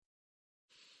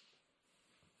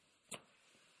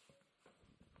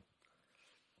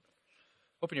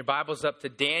Open your Bibles up to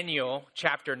Daniel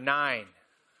chapter 9.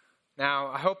 Now,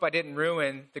 I hope I didn't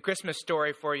ruin the Christmas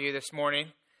story for you this morning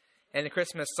and the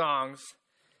Christmas songs.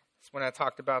 It's when I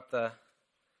talked about the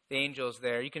angels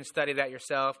there. You can study that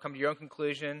yourself, come to your own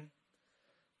conclusion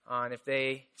on if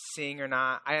they sing or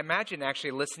not. I imagine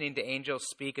actually listening to angels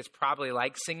speak is probably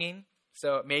like singing,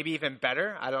 so maybe even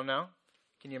better. I don't know.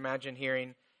 Can you imagine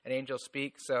hearing an angel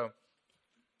speak?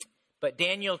 But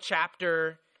Daniel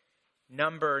chapter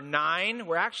number 9,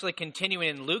 we're actually continuing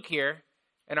in Luke here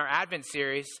in our Advent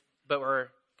series, but we're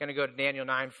going to go to Daniel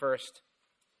 9 first.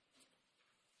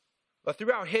 But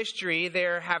throughout history,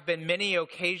 there have been many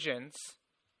occasions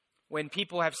when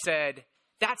people have said,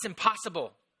 that's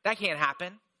impossible. That can't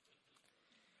happen.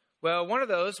 Well, one of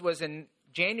those was in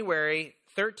January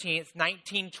 13th,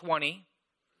 1920.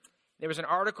 There was an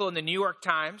article in the New York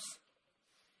Times.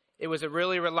 It was a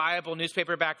really reliable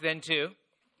newspaper back then, too.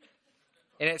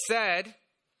 And it said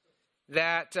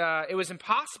that it was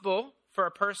impossible for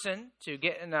a person to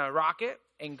get in a rocket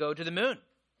and go to the moon.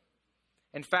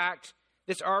 In fact,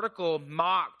 this article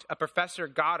mocked a Professor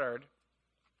Goddard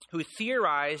who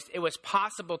theorized it was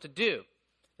possible to do.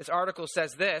 This article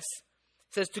says this.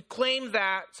 It says, to claim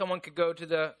that someone could go to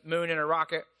the moon in a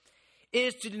rocket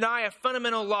is to deny a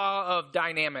fundamental law of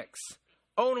dynamics.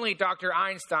 Only Dr.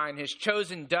 Einstein, his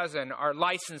chosen dozen, are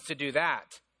licensed to do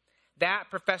that.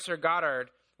 That Professor Goddard,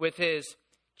 with his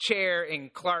chair in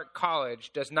Clark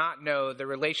College, does not know the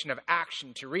relation of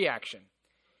action to reaction,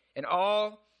 and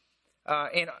of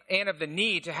the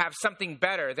need to have something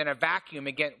better than a vacuum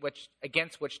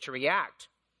against which to react.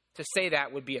 To say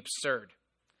that would be absurd.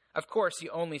 Of course, he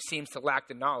only seems to lack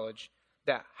the knowledge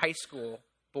that high school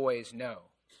boys know.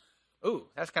 Ooh,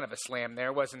 that's kind of a slam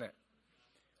there, wasn't it?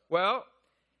 Well,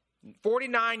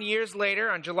 49 years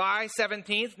later, on July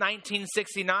 17th,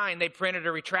 1969, they printed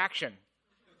a retraction.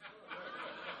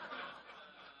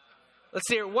 Let's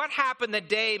see here. What happened the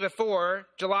day before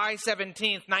July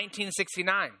 17th,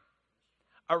 1969?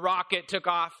 A rocket took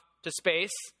off to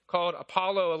space called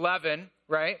Apollo 11,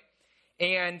 right?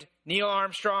 And Neil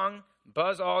Armstrong,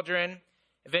 Buzz Aldrin,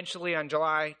 eventually on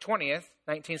July 20th,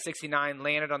 1969,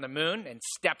 landed on the moon and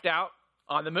stepped out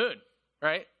on the moon,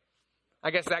 right? I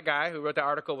guess that guy who wrote the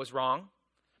article was wrong.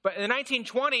 But in the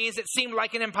 1920s, it seemed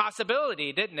like an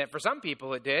impossibility, didn't it? For some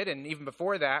people it did, and even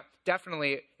before that,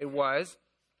 definitely it was.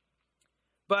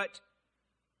 But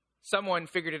someone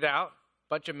figured it out. A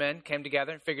bunch of men came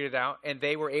together and figured it out, and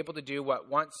they were able to do what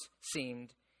once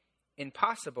seemed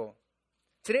impossible.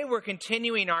 Today we're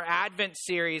continuing our Advent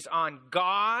series on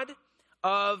God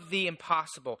of the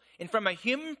impossible. And from a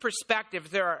human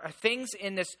perspective, there are things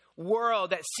in this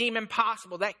world that seem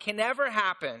impossible, that can never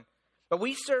happen. But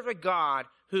we serve a God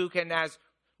who can, as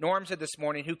Norm said this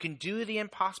morning, who can do the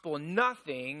impossible.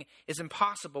 Nothing is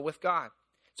impossible with God.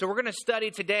 So we're going to study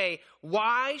today,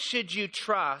 why should you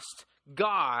trust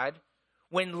God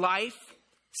when life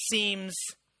seems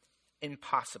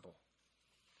impossible?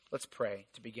 Let's pray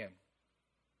to begin.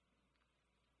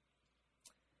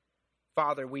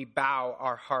 Father, we bow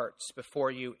our hearts before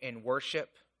you in worship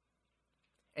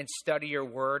and study your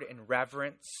word in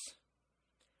reverence.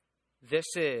 This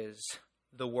is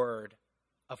the word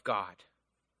of God.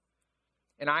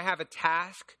 And I have a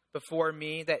task before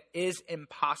me that is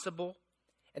impossible,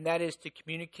 and that is to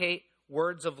communicate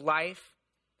words of life.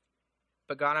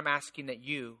 But God, I'm asking that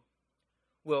you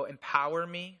will empower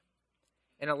me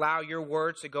and allow your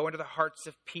words to go into the hearts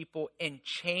of people and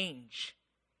change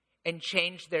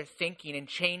their thinking and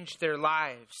change their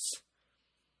lives.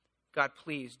 God,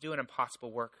 please do an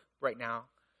impossible work right now.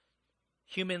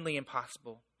 Humanly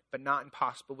impossible, but not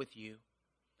impossible with you,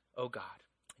 oh God.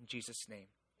 In Jesus' name,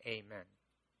 amen.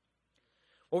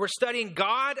 Well, we're studying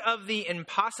God of the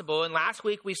impossible, and last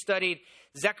week we studied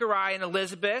Zechariah and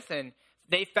Elizabeth, and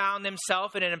they found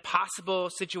themselves in an impossible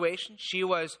situation. She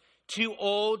was too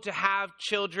old to have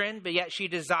children, but yet she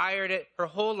desired it her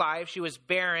whole life. She was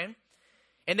barren.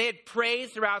 And they had prayed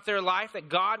throughout their life that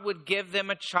God would give them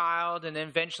a child. And then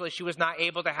eventually she was not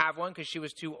able to have one because she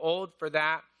was too old for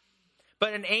that.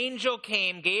 But an angel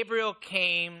came, Gabriel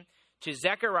came to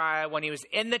Zechariah when he was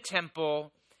in the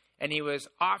temple. And he was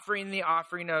offering the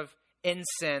offering of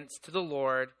incense to the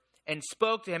Lord. And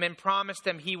spoke to him and promised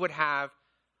him he would have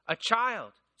a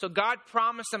child. So God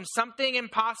promised him something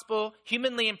impossible,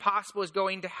 humanly impossible, is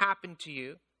going to happen to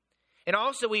you. And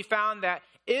also we found that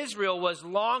Israel was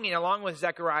longing, along with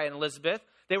Zechariah and Elizabeth,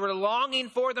 they were longing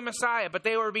for the Messiah, but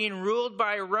they were being ruled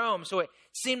by Rome. So it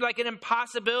seemed like an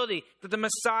impossibility that the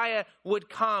Messiah would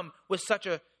come with such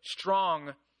a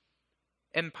strong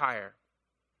empire.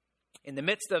 In the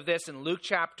midst of this, in Luke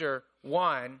chapter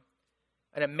 1,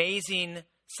 an amazing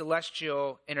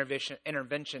celestial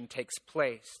intervention takes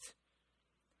place.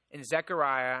 And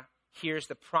Zechariah hears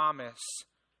the promise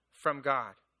from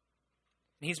God.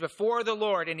 And he's before the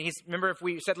Lord, and remember, if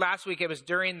we said last week, it was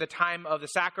during the time of the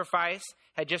sacrifice,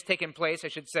 had just taken place, I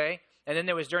should say. And then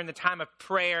there was during the time of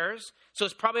prayers. So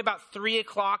it's probably about 3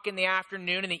 o'clock in the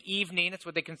afternoon, in the evening. That's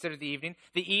what they consider the evening.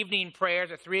 The evening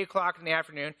prayers at 3 o'clock in the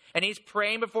afternoon. And he's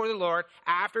praying before the Lord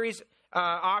after he's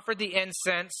offered the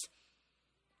incense.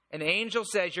 And the angel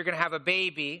says, you're going to have a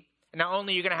baby. And not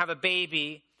only are you going to have a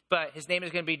baby, but his name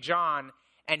is going to be John.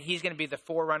 And he's going to be the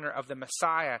forerunner of the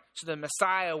Messiah. So the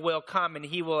Messiah will come and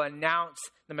he will announce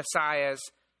the Messiah's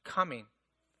coming.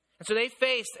 And so they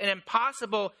faced an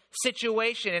impossible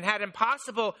situation and had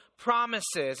impossible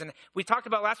promises. And we talked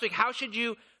about last week, how should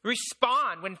you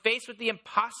respond when faced with the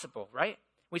impossible, right?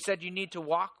 We said you need to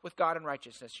walk with God in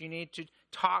righteousness. You need to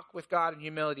talk with God in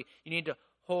humility. You need to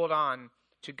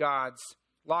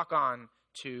lock on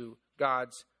to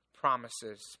God's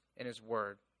promises in his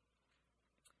word.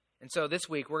 And so this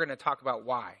week, we're going to talk about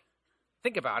why.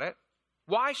 Think about it.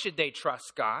 Why should they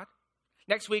trust God?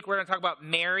 Next week, we're going to talk about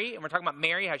Mary, and we're talking about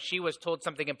Mary, how she was told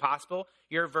something impossible.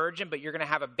 You're a virgin, but you're going to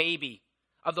have a baby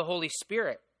of the Holy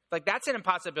Spirit. Like, that's an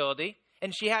impossibility.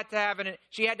 And she had to have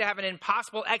an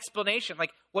impossible explanation.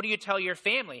 Like, what do you tell your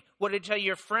family? What do you tell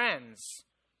your friends?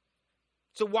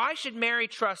 So why should Mary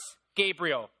trust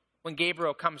Gabriel when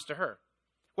Gabriel comes to her?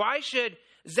 Why should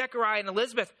Zechariah and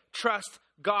Elizabeth trust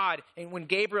God and when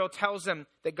Gabriel tells them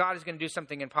that God is going to do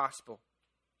something impossible?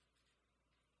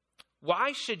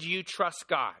 Why should you trust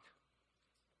God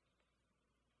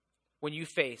when you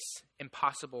face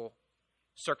impossible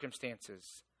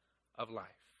circumstances of life?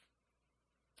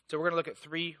 So we're going to look at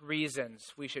 3 reasons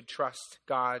we should trust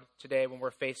God today when we're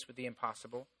faced with the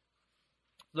impossible.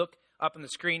 Look up on the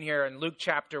screen here in Luke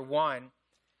chapter 1.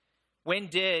 When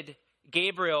did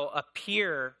Gabriel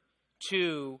appear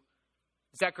to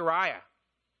Zechariah?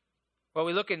 Well,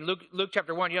 we look in Luke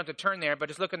chapter 1. You don't have to turn there, but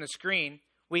just look on the screen.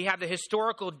 We have the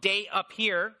historical date up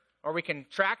here, or we can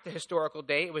track the historical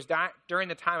date. It was during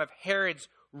the time of Herod's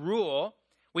rule.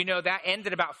 We know that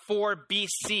ended about 4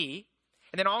 BC.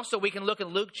 And then also we can look at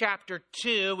Luke chapter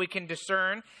 2. We can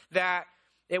discern that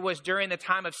it was during the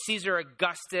time of Caesar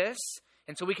Augustus.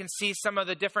 And so we can see some of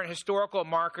the different historical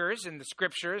markers in the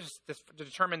scriptures to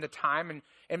determine the time.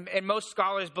 And most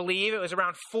scholars believe it was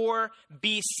around 4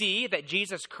 BC that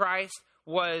Jesus Christ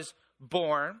was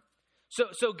born.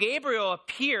 So Gabriel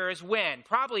appears when?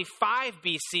 Probably 5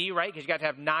 BC, right? Because you got to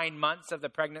have 9 months of the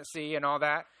pregnancy and all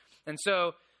that. And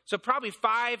so probably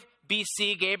 5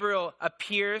 BC, Gabriel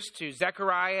appears to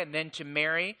Zechariah and then to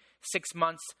Mary 6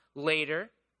 months later.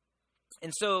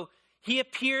 And so he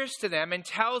appears to them and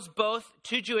tells both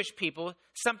 2 Jewish people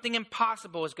something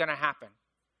impossible is going to happen.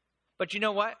 But you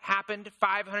know what happened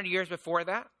 500 years before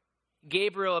that?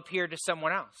 Gabriel appeared to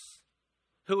someone else.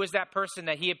 Who was that person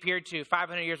that he appeared to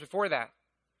 500 years before that?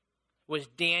 It was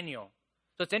Daniel.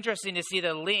 So it's interesting to see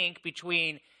the link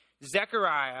between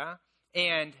Zechariah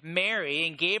and Mary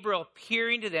and Gabriel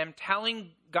appearing to them,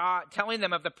 telling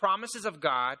them of the promises of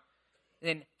God. And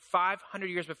then 500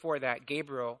 years before that,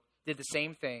 Gabriel did the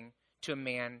same thing to a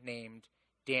man named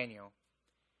Daniel.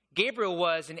 Gabriel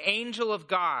was an angel of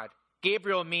God.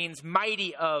 Gabriel means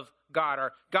mighty of God,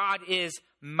 or God is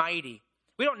mighty.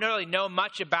 We don't really know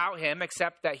much about him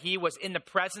except that he was in the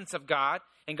presence of God,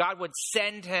 and God would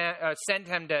send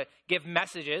him to give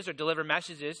messages or deliver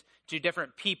messages to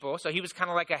different people. So he was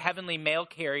kind of like a heavenly mail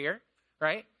carrier,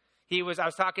 right? I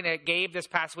was talking to Gabe this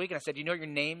past week, and I said, "You know what your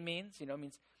name means? You know, it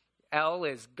means L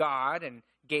is God, and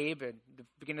Gabe, and the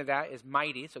beginning of that is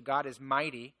mighty. So God is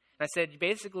mighty." And I said,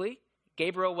 basically,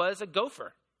 Gabriel was a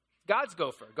gopher, God's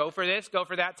gopher. Go for this, go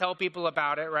for that. Tell people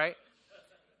about it, right?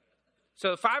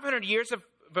 So 500 years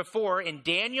before, in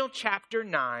Daniel chapter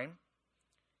 9,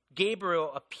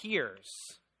 Gabriel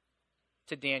appears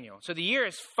to Daniel. So the year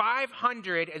is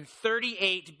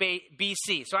 538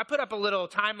 BC. So I put up a little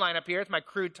timeline up here. It's my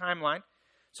crude timeline.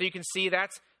 So you can see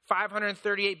that's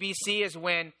 538 BC is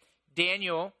when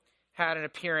Daniel had an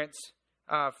appearance.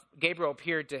 Gabriel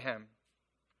appeared to him.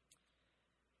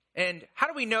 And how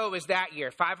do we know it was that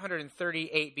year,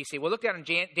 538 BC? Well, look down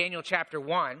in Daniel chapter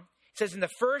 1. It says, in the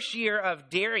first year of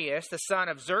Darius, the son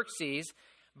of Xerxes,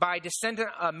 by descendant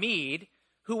of Mede,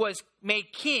 who was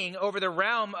made king over the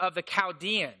realm of the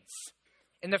Chaldeans,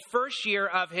 in the first year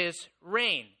of his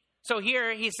reign. So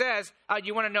here he says,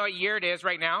 you want to know what year it is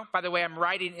right now? By the way, I'm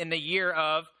writing in the year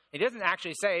of, it doesn't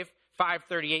actually say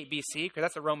 538 BC, because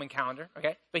that's a Roman calendar,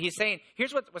 okay? But he's saying,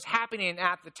 here's what was happening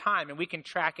at the time, and we can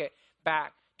track it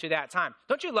back to that time.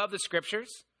 Don't you love the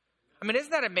scriptures? I mean,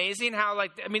 isn't that amazing how,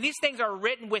 these things are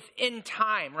written within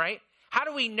time, right? how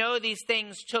do we know these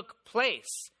things took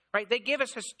place? Right? They give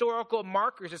us historical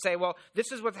markers to say, well,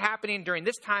 this is what's happening during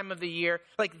this time of the year.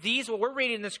 Like what we're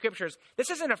reading in the scriptures, this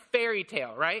isn't a fairy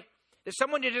tale, right? There's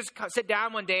someone to just sit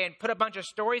down one day and put a bunch of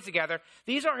stories together.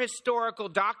 These are historical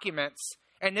documents,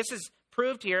 and this is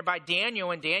proved here by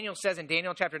Daniel. And Daniel says in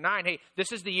Daniel chapter 9, hey,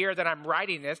 this is the year that I'm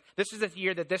writing this. This is the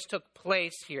year that this took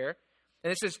place here.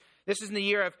 And this is in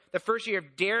the first year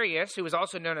of Darius, who was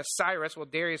also known as Cyrus. Well,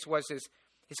 Darius was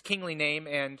his kingly name,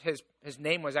 and his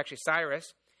name was actually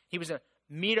Cyrus. He was a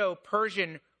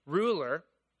Medo-Persian ruler.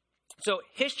 So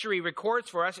history records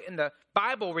for us, and the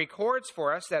Bible records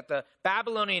for us, that the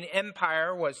Babylonian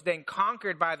Empire was then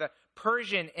conquered by the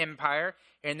Persian Empire,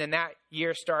 and then that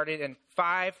year started in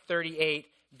 538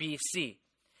 BC.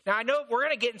 Now, I know we're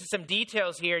going to get into some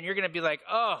details here, and you're going to be like,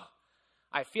 oh,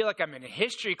 I feel like I'm in a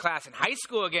history class in high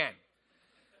school again.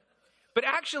 But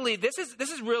actually, this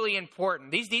is really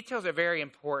important. These details are very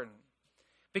important,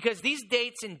 because these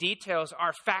dates and details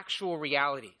are factual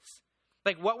realities.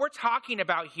 Like what we're talking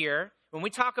about here, when we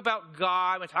talk about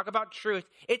God, when we talk about truth,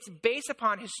 it's based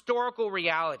upon historical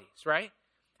realities, right?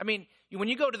 I mean, when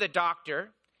you go to the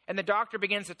doctor and the doctor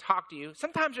begins to talk to you,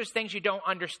 sometimes there's things you don't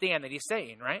understand that he's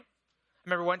saying, right? I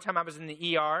remember one time I was in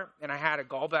the ER and I had a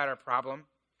gallbladder problem.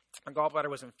 My gallbladder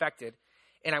was infected.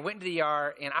 And I went to the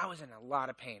ER and I was in a lot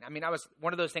of pain. I mean, I was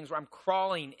one of those things where I'm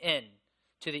crawling in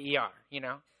to the ER, you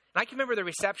know? And I can remember the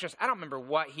receptionist, I don't remember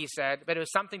what he said, but it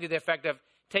was something to the effect of,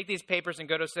 take these papers and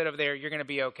go to sit over there, you're going to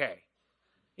be okay.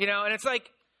 You know, and it's like,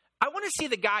 I want to see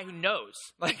the guy who knows.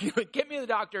 Like, get me to the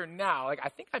doctor now. Like, I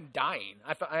think I'm dying.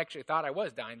 I actually thought I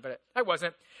was dying, but I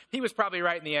wasn't. He was probably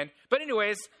right in the end. But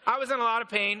anyways, I was in a lot of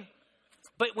pain.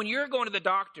 But when you're going to the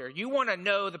doctor, you want to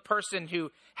know the person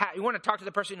you want to talk to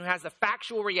the person who has the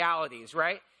factual realities,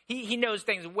 right? He knows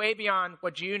things way beyond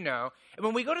what you know. And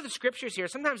when we go to the scriptures here,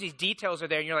 sometimes these details are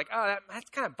there, and you're like, oh,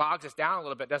 that kind of bogs us down a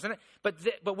little bit, doesn't it?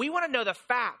 But we want to know the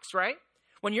facts, right?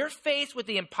 When you're faced with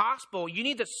the impossible, you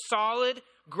need the solid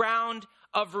ground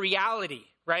of reality,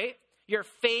 right? Your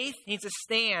faith needs to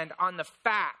stand on the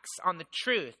facts, on the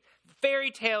truth.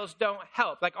 Fairy tales don't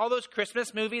help. Like all those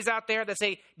Christmas movies out there that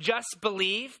say, just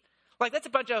believe. Like that's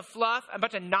a bunch of fluff, a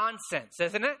bunch of nonsense,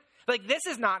 isn't it? Like, this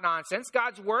is not nonsense.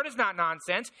 God's word is not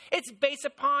nonsense. It's based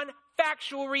upon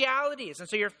factual realities. And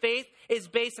so your faith is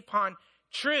based upon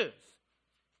truth.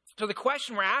 So the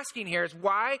question we're asking here is,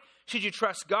 why should you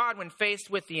trust God when faced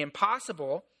with the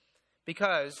impossible?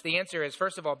 Because the answer is,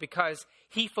 first of all, because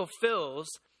he fulfills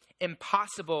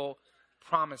impossible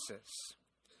promises.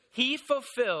 He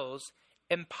fulfills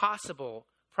impossible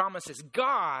promises.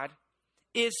 God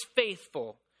is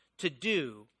faithful to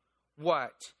do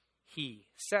what he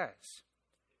says.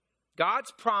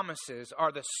 God's promises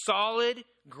are the solid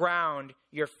ground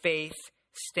your faith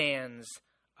stands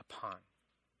upon.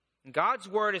 And God's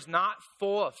word is not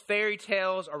full of fairy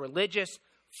tales or religious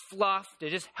fluff to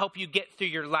just help you get through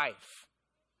your life.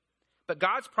 But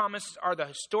God's promises are the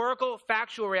historical,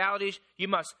 factual realities you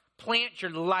must plant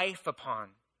your life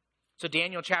upon. So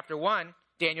Daniel chapter 1,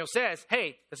 Daniel says,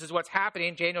 hey, this is what's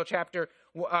happening. Daniel chapter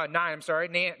 9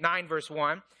 verse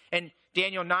 1. And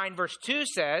Daniel 9 verse 2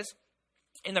 says,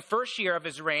 in the first year of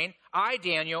his reign, I,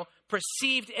 Daniel,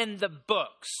 perceived in the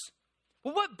books.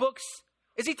 Well, what books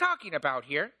is he talking about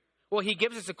here? Well, he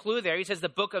gives us a clue there. He says the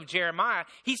book of Jeremiah.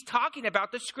 He's talking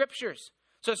about the scriptures.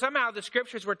 So somehow the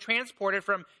scriptures were transported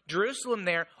from Jerusalem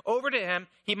there over to him.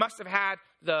 He must have had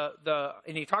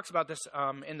and he talks about this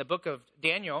in the book of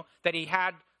Daniel, that he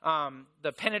had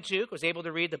the Pentateuch, was able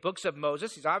to read the books of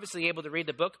Moses. He's obviously able to read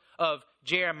the book of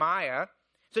Jeremiah.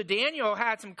 So Daniel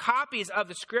had some copies of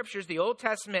the scriptures, the Old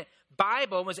Testament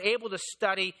Bible, and was able to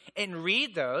study and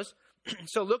read those.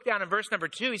 So look down in verse number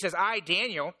 2. He says, I,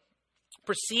 Daniel,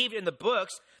 perceived in the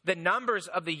books the numbers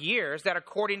of the years that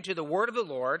according to the word of the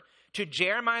Lord to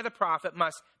Jeremiah the prophet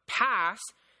must pass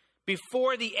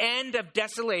before the end of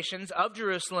desolations of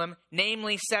Jerusalem,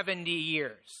 namely 70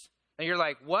 years. Now you're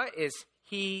like, what is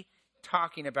he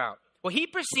talking about? Well, he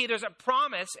perceived there's a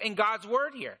promise in God's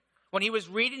word here. When he was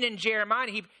reading in Jeremiah,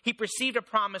 he perceived a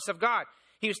promise of God.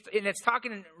 And it's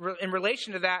talking in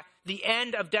relation to that, the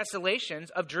end of desolations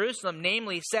of Jerusalem,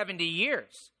 namely 70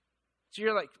 years. So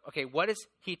you're like, okay, what is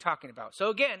he talking about? So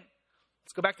again,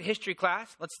 let's go back to history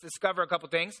class. Let's discover a couple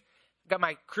things. Got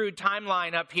my crude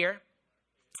timeline up here.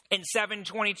 In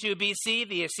 722 BC,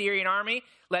 the Assyrian army,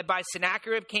 led by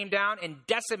Sennacherib, came down and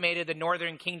decimated the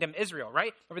northern kingdom Israel,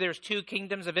 right? Remember, there was two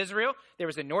kingdoms of Israel. There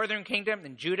was the northern kingdom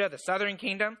and Judah, the southern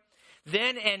kingdom.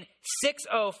 Then in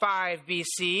 605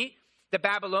 BC, the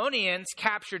Babylonians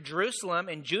captured Jerusalem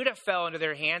and Judah fell into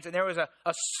their hands, and there was a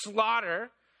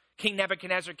slaughter King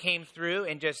Nebuchadnezzar came through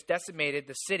and just decimated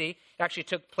the city. It actually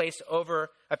took place over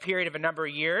a period of a number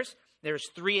of years. There was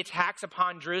 3 attacks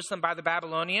upon Jerusalem by the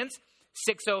Babylonians,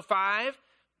 605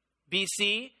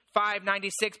 BC,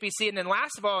 596 BC, and then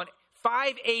last of all, in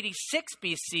 586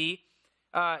 BC,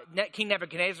 King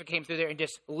Nebuchadnezzar came through there and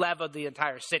just leveled the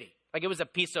entire city. Like it was a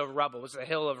piece of rubble. It was a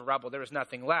hill of rubble. There was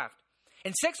nothing left.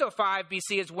 In 605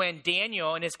 BC is when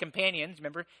Daniel and his companions,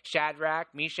 remember Shadrach,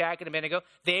 Meshach, and Abednego,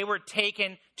 they were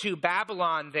taken to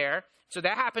Babylon there. So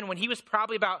that happened when he was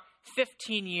probably about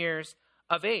 15 years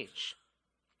of age.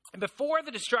 And before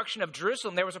the destruction of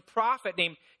Jerusalem, there was a prophet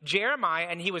named Jeremiah,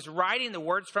 and he was writing the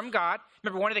words from God.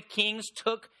 Remember, one of the kings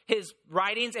took his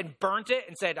writings and burnt it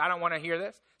and said, I don't want to hear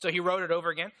this. So he wrote it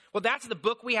over again. Well, that's the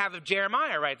book we have of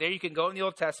Jeremiah right there. You can go in the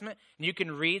Old Testament, and you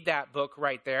can read that book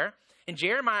right there. And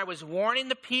Jeremiah was warning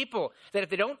the people that if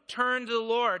they don't turn to the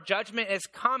Lord, judgment is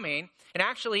coming. And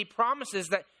actually, he promises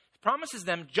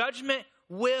them judgment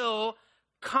will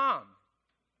come.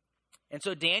 And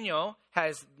so Daniel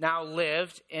has now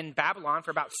lived in Babylon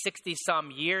for about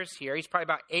 60-some years here. He's probably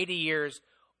about 80 years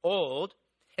old.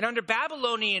 And under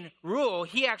Babylonian rule,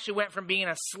 he actually went from being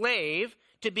a slave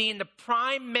to being the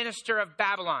prime minister of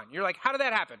Babylon. You're like, how did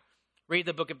that happen? Read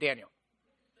the book of Daniel.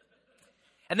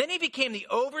 And then he became the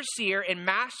overseer and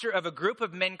master of a group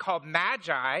of men called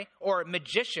magi, or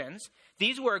magicians.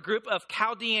 These were a group of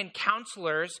Chaldean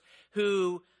counselors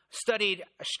who studied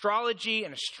astrology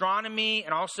and astronomy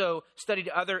and also studied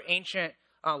other ancient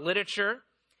literature.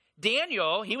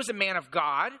 Daniel, he was a man of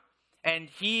God, and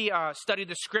he studied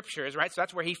the scriptures, right? So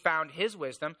that's where he found his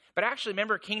wisdom. But actually,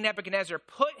 remember, King Nebuchadnezzar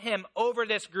put him over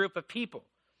this group of people.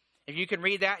 If you can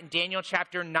read that in Daniel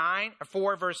chapter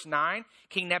 4, verse 9,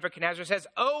 King Nebuchadnezzar says,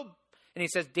 and he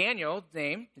says, Daniel,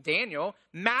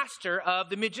 master of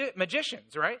the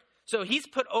magicians, right? So he's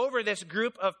put over this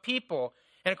group of people.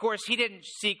 And of course, he didn't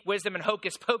seek wisdom and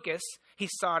hocus pocus. He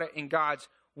sought it in God's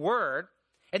word.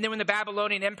 And then when the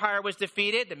Babylonian Empire was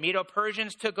defeated, the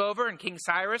Medo-Persians took over, and King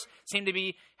Cyrus seemed to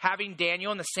be having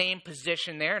Daniel in the same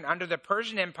position there. And under the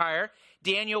Persian Empire,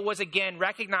 Daniel was again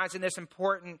recognizing this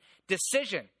important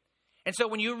decision. And so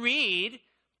when you read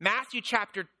Matthew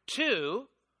chapter 2,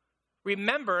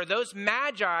 remember those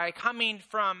magi coming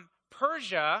from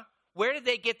Persia, where did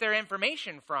they get their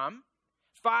information from?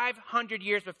 500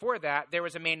 years before that, there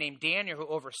was a man named Daniel who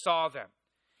oversaw them.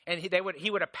 And he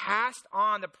would have passed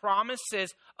on the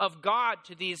promises of God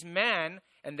to these men,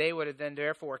 and they would have then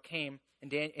therefore came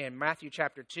in Matthew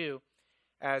chapter 2,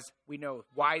 as we know,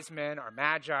 wise men or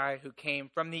magi who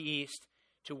came from the east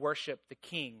to worship the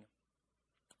king.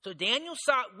 So Daniel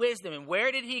sought wisdom, and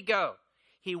where did he go?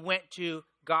 He went to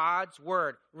God's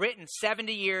word, written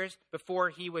 70 years before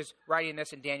he was writing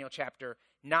this in Daniel chapter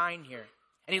 9 here.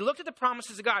 And he looked at the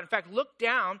promises of God. In fact, look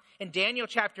down in Daniel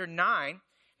chapter 9,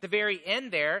 the very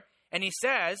end there, and he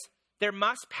says, there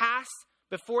must pass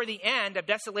before the end of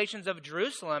desolations of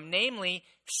Jerusalem, namely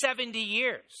 70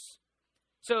 years.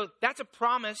 So that's a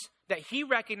promise that he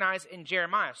recognized in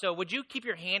Jeremiah. So would you keep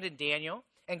your hand in Daniel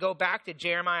and go back to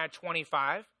Jeremiah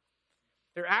 25?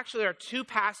 There actually are 2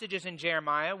 passages in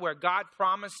Jeremiah where God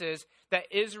promises that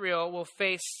Israel will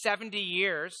face 70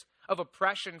 years of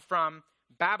oppression from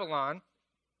Babylon.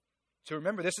 So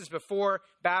remember, this is before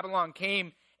Babylon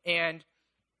came and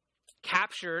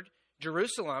captured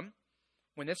Jerusalem.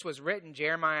 When this was written,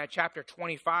 Jeremiah chapter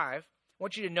 25. I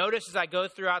want you to notice as I go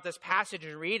throughout this passage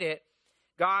and read it,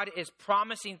 God is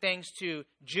promising things to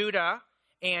Judah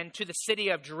and to the city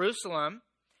of Jerusalem,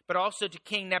 but also to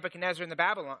King Nebuchadnezzar and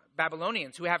the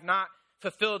Babylonians, who have not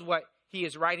fulfilled what he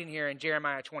is writing here in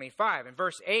Jeremiah 25. In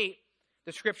verse 8,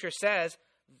 the scripture says,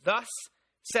 thus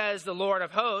says the Lord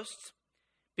of hosts,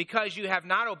 because you have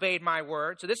not obeyed my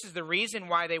word. So this is the reason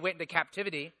why they went into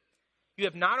captivity. You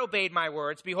have not obeyed my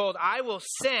words. Behold, I will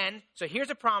send. So here's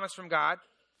a promise from God.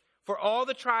 For all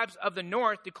the tribes of the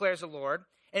north, declares the Lord,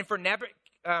 and for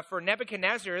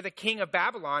Nebuchadnezzar, the king of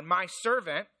Babylon, my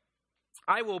servant,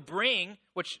 I will bring,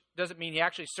 which doesn't mean he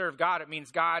actually served God. It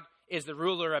means God is the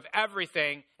ruler of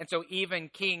everything. And so even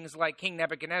kings like King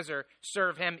Nebuchadnezzar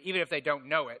serve him, even if they don't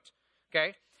know it.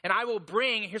 Okay? And I will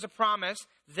bring, here's a promise,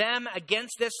 them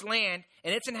against this land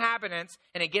and its inhabitants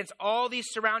and against all these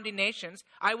surrounding nations.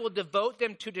 I will devote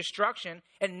them to destruction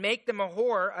and make them a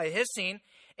horror, a hissing,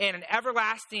 and an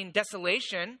everlasting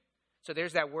desolation. So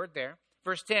there's that word there.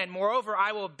 Verse 10, moreover,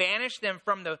 I will banish them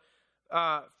from the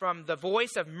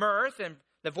voice of mirth and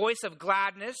the voice of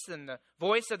gladness and the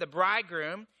voice of the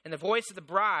bridegroom and the voice of the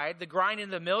bride, the grinding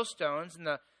of the millstones and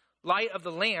the light of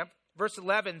the lamp. Verse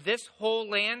 11, this whole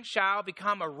land shall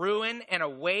become a ruin and a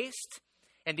waste,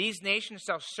 and these nations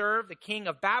shall serve the king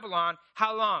of Babylon.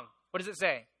 How long? What does it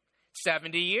say?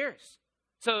 70 years.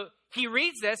 So he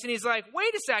reads this and he's like,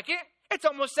 wait a second, it's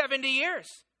almost 70 years,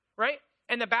 right?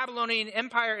 And the Babylonian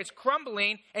Empire is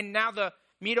crumbling, and now the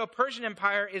Medo-Persian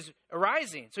Empire is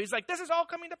arising. So he's like, this is all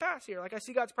coming to pass here. Like I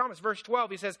see God's promise. Verse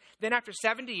 12, he says, then after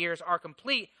 70 years are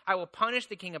complete, I will punish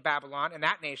the king of Babylon and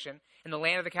that nation and the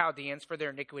land of the Chaldeans for their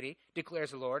iniquity,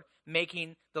 declares the Lord,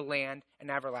 making the land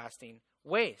an everlasting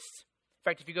waste.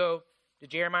 In fact, if you go to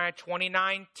Jeremiah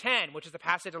 29:10, which is the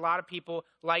passage a lot of people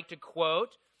like to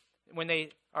quote when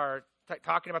they are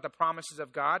talking about the promises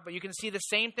of God, but you can see the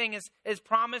same thing is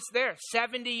promised there.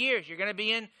 70 years, you're going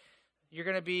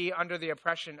to be under the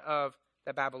oppression of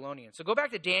the Babylonians. So go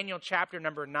back to Daniel chapter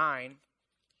number 9.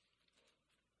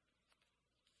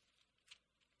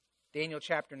 Daniel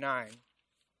chapter 9.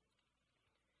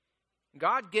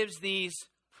 God gives these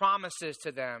promises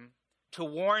to them to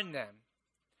warn them,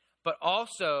 but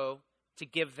also to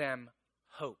give them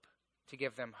hope. To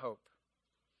give them hope.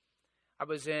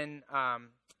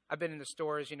 I've been in the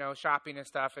stores, shopping and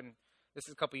stuff, and this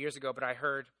is a couple years ago, but I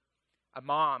heard a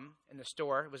mom in the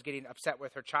store was getting upset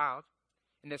with her child,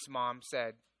 and this mom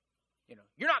said,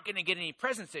 you're not going to get any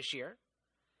presents this year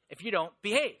if you don't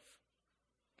behave.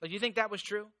 Do you think that was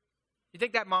true? You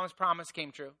think that mom's promise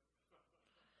came true?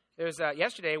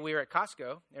 Yesterday we were at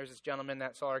Costco. There was this gentleman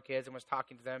that saw our kids and was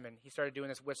talking to them, and he started doing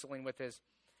this whistling with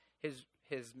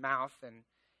his mouth, and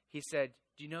he said,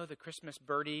 do you know the Christmas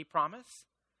birdie promise?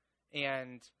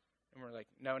 And we're like,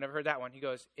 no, never heard that one. He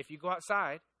goes, if you go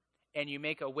outside and you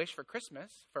make a wish for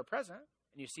Christmas, for a present,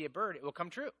 and you see a bird, it will come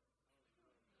true.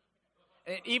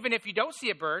 And even if you don't see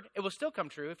a bird, it will still come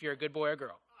true if you're a good boy or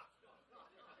girl.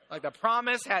 Like the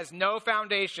promise has no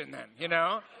foundation then,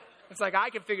 It's like, I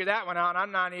can figure that one out.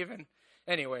 I'm not even,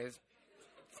 anyways.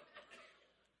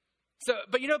 So,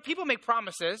 but people make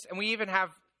promises, and we even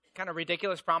have kind of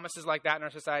ridiculous promises like that in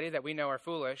our society that we know are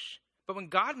foolish. But when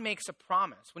God makes a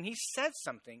promise, when he says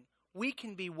something, we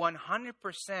can be 100%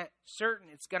 certain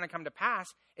it's going to come to pass.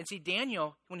 And see,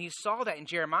 Daniel, when he saw that in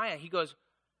Jeremiah, he goes,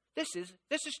 this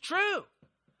is true.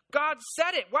 God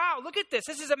said it. Wow, look at this.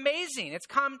 This is amazing. It's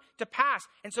come to pass.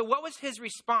 And so what was his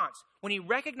response? When he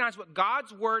recognized what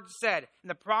God's word said and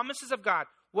the promises of God,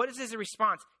 what is his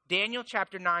response? Daniel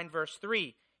chapter 9, verse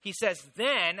 3. He says,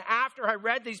 then, after I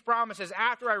read these promises,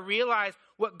 after I realized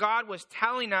what God was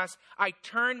telling us, I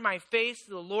turned my face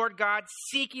to the Lord God,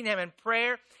 seeking him in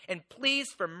prayer and pleas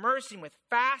for mercy with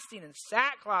fasting and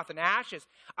sackcloth and ashes.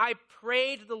 I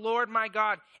prayed to the Lord my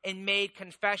God and made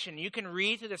confession. You can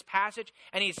read through this passage,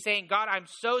 and he's saying, God, I'm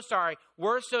so sorry.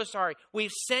 We're so sorry.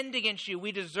 We've sinned against you.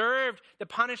 We deserved the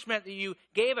punishment that you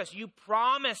gave us. You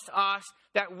promised us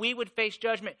that we would face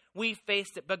judgment. We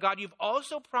faced it. But God, you've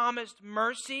also promised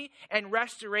mercy and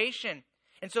restoration.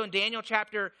 And so in Daniel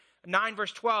chapter 9,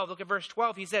 verse 12, look at verse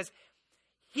 12. He says,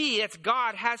 that's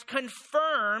God, has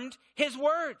confirmed his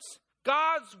words.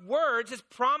 God's words, his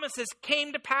promises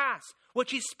came to pass,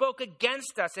 which he spoke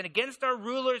against us and against our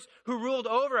rulers who ruled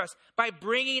over us by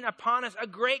bringing upon us a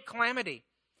great calamity.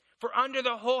 For under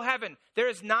the whole heaven, there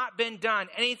has not been done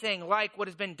anything like what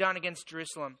has been done against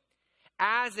Jerusalem,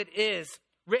 as it is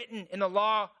written in the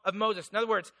law of Moses. In other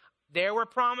words, there were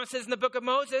promises in the book of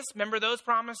Moses. Remember those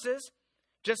promises?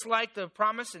 Just like the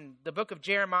promise in the book of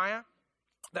Jeremiah,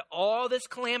 that all this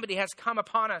calamity has come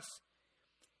upon us.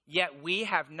 Yet we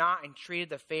have not entreated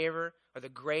the favor or the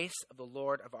grace of the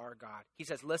Lord of our God. He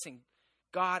says, listen,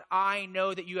 God, I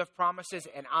know that you have promises,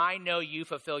 and I know you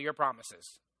fulfill your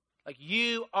promises. Like,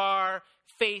 you are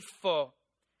faithful.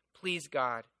 Please,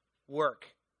 God, work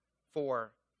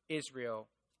for Israel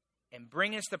and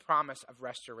bring us the promise of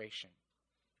restoration.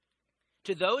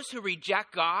 To those who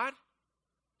reject God,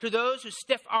 to those who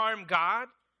stiff-arm God,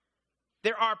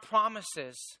 there are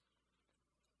promises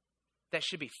that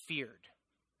should be feared,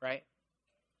 right?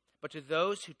 But to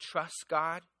those who trust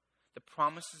God, the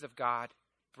promises of God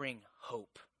bring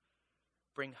hope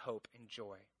and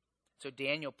joy. So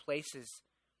Daniel places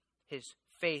his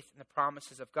faith in the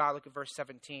promises of God. Look at verse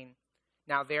 17.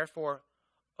 Now therefore,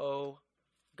 O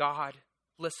God,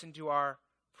 listen to our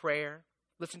prayer.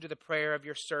 Listen to the prayer of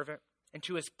your servant and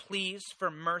to his pleas for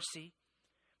mercy.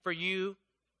 For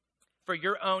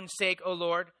your own sake, O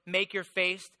Lord, make your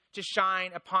face to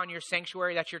shine upon your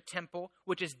sanctuary, that's your temple,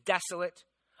 which is desolate.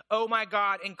 O my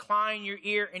God, incline your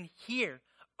ear and hear.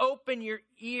 Open your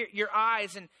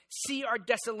eyes and see our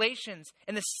desolations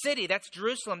in the city, that's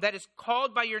Jerusalem, that is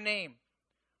called by your name.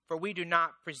 For we do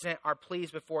not present our pleas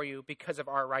before you because of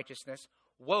our righteousness.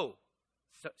 Whoa.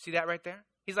 So, see that right there?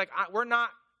 He's like, we're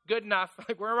not good enough.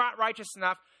 Like, we're not righteous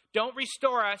enough. Don't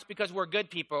restore us because we're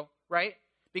good people, right?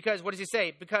 Because, what does he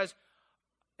say? Because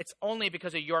it's only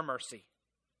because of your mercy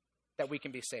that we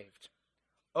can be saved.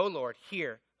 O Lord,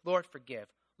 hear. Lord, forgive.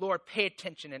 Lord, pay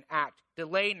attention and act.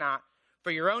 Delay not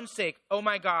for your own sake, O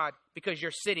my God, because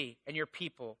your city and your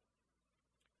people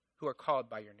who are called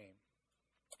by your name.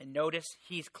 And notice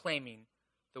he's claiming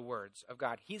the words of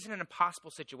God. He's in an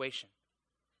impossible situation,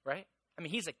 right? I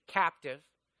mean, he's a captive.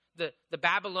 The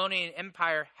Babylonian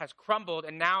Empire has crumbled,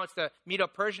 and now it's the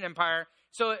Medo-Persian Empire.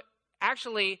 So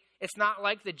actually, it's not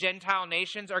like the Gentile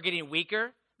nations are getting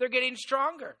weaker. They're getting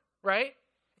stronger, right?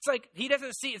 It's like he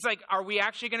doesn't see. It's like, are we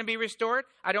actually going to be restored?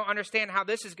 I don't understand how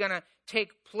this is going to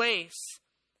take place.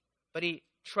 But he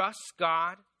trusts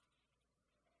God,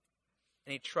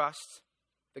 and he trusts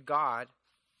the God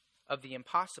of the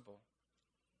impossible.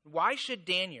 Why should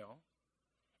Daniel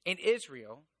and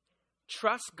Israel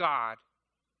trust God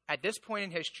at this point in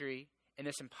history in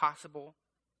this impossible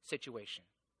situation?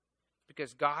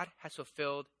 Because God has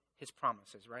fulfilled his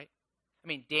promises, right? I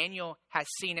mean, Daniel has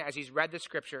seen it as he's read the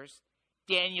scriptures.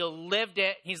 Daniel lived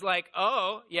it. He's like,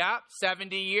 oh, yeah,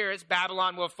 70 years,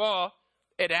 Babylon will fall.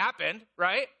 It happened,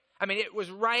 right? I mean, it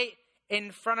was right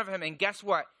in front of him. And guess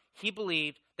what? He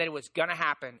believed that it was going to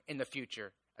happen in the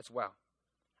future as well.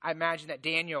 I imagine that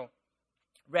Daniel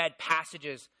read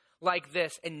passages like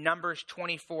this in Numbers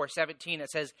 24:17. It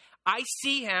says, I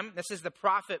see him. This is the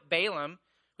prophet Balaam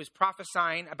who's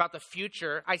prophesying about the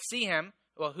future. I see him.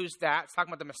 Well, who's that? It's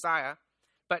talking about the Messiah.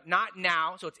 But not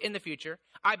now, so it's in the future.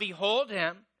 I behold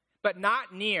him, but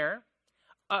not near.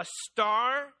 A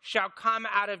star shall come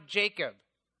out of Jacob.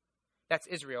 That's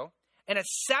Israel. And a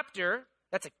scepter,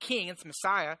 that's a king, it's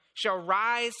Messiah, shall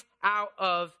rise out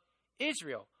of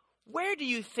Israel. Where do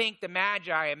you think the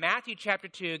Magi in Matthew chapter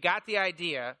 2 got the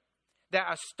idea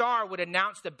that a star would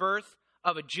announce the birth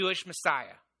of a Jewish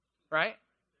Messiah? Right?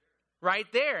 Right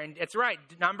there. And it's right.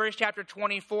 Numbers chapter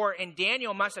 24. And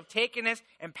Daniel must have taken this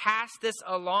and passed this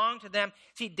along to them.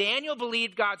 See, Daniel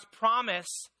believed God's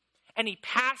promise, and he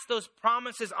passed those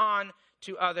promises on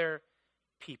to other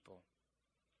people.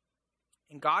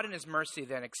 And God in his mercy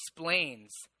then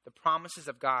explains the promises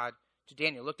of God to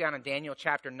Daniel. Look down in Daniel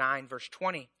chapter 9, verse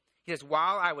 20. He says,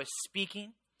 while I was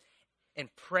speaking and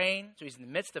praying, so he's in the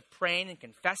midst of praying and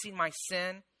confessing my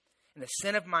sin and the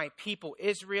sin of my people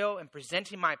Israel, and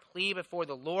presenting my plea before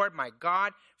the Lord my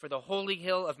God for the holy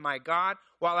hill of my God,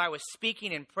 while I was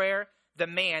speaking in prayer, the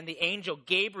man, the angel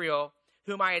Gabriel,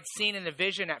 whom I had seen in the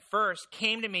vision at first,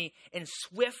 came to me in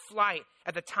swift flight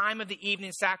at the time of the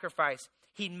evening sacrifice.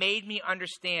 He made me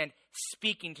understand,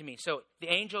 speaking to me. So the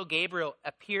angel Gabriel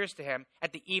appears to him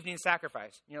at the evening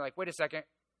sacrifice. And you're like, wait a second.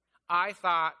 I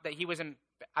thought he was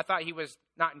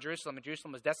not in Jerusalem, and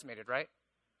Jerusalem was decimated, right?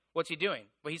 What's he doing?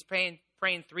 Well, he's praying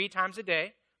 3 times a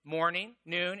day, morning,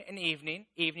 noon, and evening.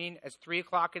 Evening as 3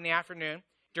 o'clock in the afternoon,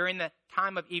 during the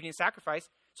time of evening sacrifice.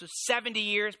 So 70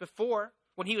 years before,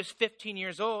 when he was 15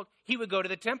 years old, he would go to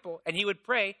the temple and he would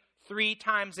pray 3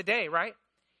 times a day, right?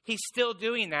 He's still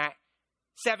doing that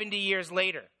 70 years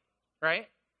later, right?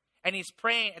 And he's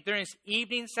praying during his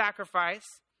evening sacrifice,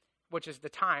 which is the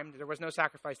time, there was no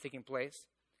sacrifice taking place,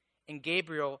 and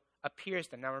Gabriel appears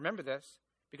to him. Now remember this,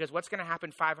 because what's going to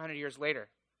happen 500 years later?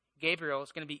 Gabriel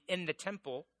is going to be in the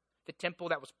temple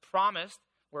that was promised.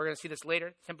 We're going to see this later,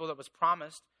 the temple that was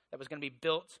promised, that was going to be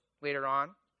built later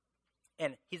on.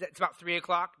 And it's about 3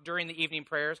 o'clock during the evening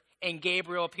prayers, and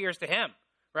Gabriel appears to him,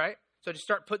 right? So just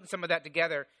start putting some of that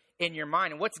together in your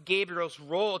mind. And what's Gabriel's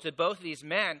role to both of these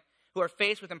men who are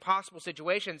faced with impossible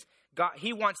situations?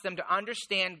 He wants them to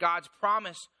understand God's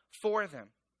promise for them.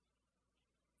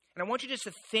 And I want you just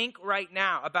to think right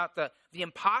now about the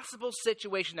impossible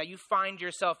situation that you find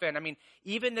yourself in. I mean,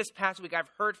 even this past week, I've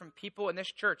heard from people in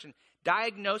this church and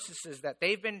diagnoses that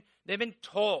they've been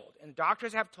told, and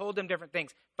doctors have told them different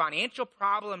things, financial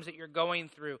problems that you're going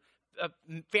through,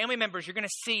 family members you're going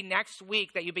to see next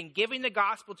week that you've been giving the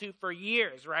gospel to for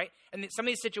years, right? And some of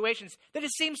these situations that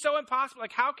it seems so impossible.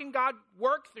 Like, how can God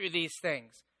work through these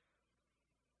things?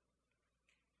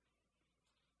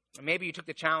 Maybe you took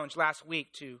the challenge last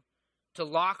week to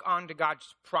lock on to God's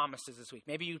promises this week.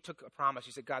 Maybe you took a promise.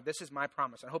 You said, God, this is my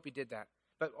promise. I hope you did that.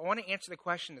 But I want to answer the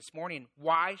question this morning,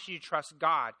 why should you trust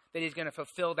God that he's going to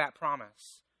fulfill that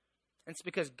promise? And it's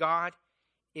because God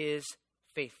is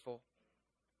faithful.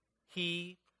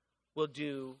 He will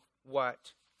do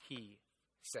what he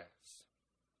says.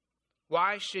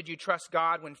 Why should you trust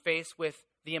God when faced with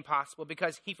the impossible?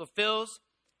 Because he fulfills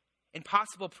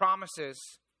impossible promises,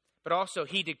 but also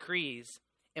he decrees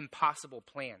impossible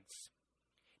plans.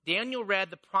 Daniel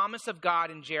read the promise of God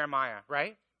in Jeremiah,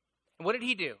 right? And what did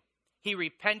he do? He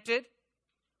repented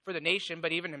for the nation,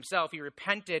 but even himself, he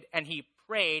repented and he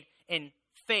prayed in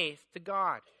faith to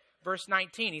God. Verse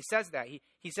 19, he says that.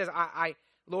 He says,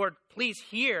 Lord, please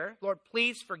hear. Lord,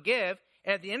 please forgive.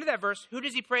 And at the end of that verse, who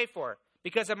does he pray for?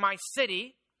 Because of my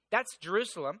city, that's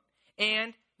Jerusalem,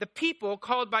 and the people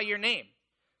called by your name.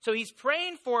 So he's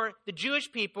praying for the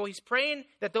Jewish people. He's praying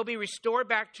that they'll be restored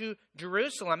back to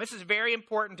Jerusalem. This is very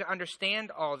important to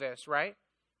understand all this, right?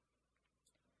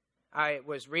 I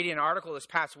was reading an article this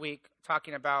past week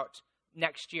talking about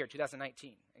next year,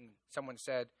 2019. And someone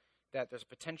said that there's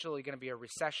potentially going to be a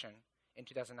recession in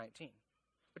 2019.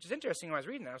 Which is interesting. When I was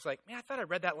reading that, I was like, man, I thought I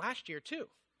read that last year too.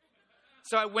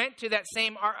 So I went to that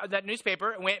same that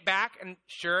newspaper and went back, and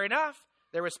sure enough,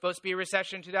 there was supposed to be a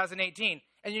recession in 2018.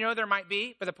 And you know there might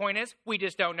be, but the point is, we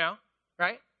just don't know,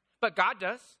 right? But God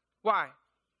does. Why?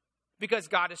 Because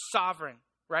God is sovereign,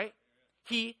 right?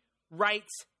 He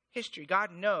writes history.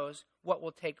 God knows what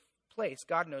will take place.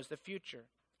 God knows the future.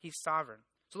 He's sovereign.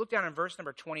 So look down in verse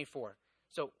number 24.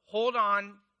 So hold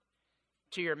on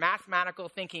to your mathematical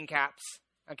thinking caps,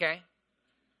 okay?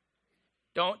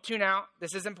 Don't tune out.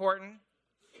 This is important.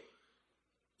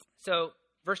 So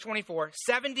verse 24,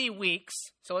 70 weeks.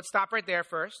 So let's stop right there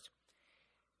first.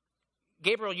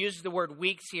 Gabriel uses the word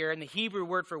weeks here, and the Hebrew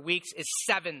word for weeks is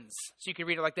sevens. So you can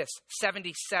read it like this,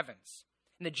 70 sevens.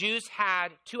 And the Jews had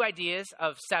two ideas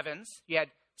of sevens. You had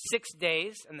 6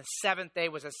 days, and the seventh day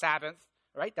was a Sabbath,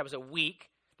 right? That was a week.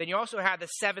 Then you also had the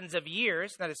sevens of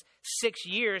years. That is 6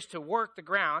 years to work the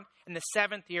ground. And the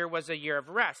seventh year was a year of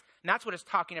rest. And that's what it's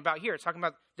talking about here. It's talking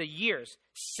about the years.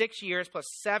 6 years plus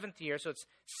seventh year. So it's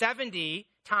 70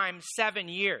 times 7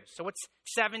 years. So what's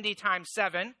 70 times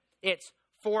 7? It's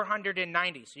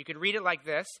 490. So you could read it like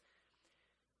this.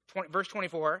 Verse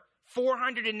 24.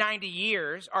 490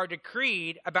 years are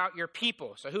decreed about your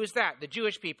people. So who is that? The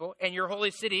Jewish people. And your holy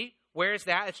city. Where is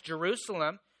that? It's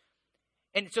Jerusalem.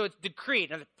 And so it's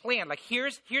decreed, and the plan. Like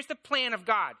here's the plan of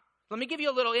God. Let me give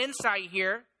you a little insight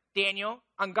here, Daniel,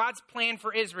 on God's plan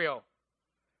for Israel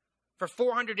for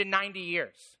 490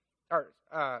 years. Or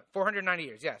 490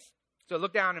 years, yes. So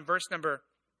look down in verse number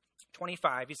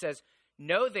 25. He says,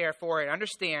 know therefore and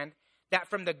understand that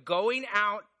from the going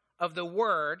out of the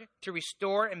word to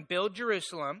restore and build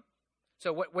Jerusalem.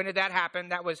 So when did that happen?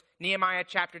 That was Nehemiah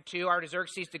chapter 2.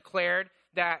 Artaxerxes declared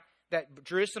that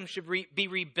Jerusalem should be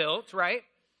rebuilt, right?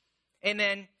 And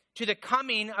then to the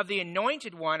coming of the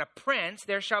anointed one, a prince,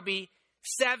 there shall be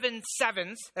 7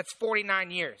 sevens. That's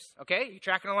 49 years, okay? You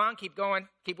tracking along? Keep going.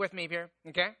 Keep with me here,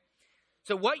 okay?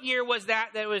 So what year was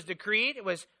that was decreed? It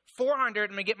was 400.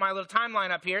 Let me get my little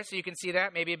timeline up here so you can see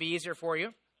that. Maybe it'd be easier for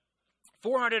you.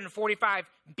 445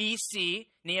 BC,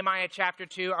 Nehemiah chapter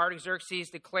 2, Artaxerxes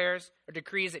declares or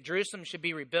decrees that Jerusalem should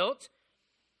be rebuilt.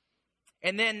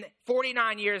 And then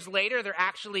 49 years later, they're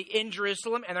actually in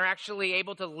Jerusalem, and they're actually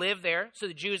able to live there. So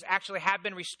the Jews actually have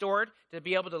been restored to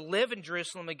be able to live in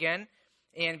Jerusalem again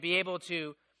and be able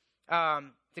to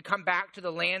come back to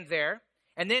the land there.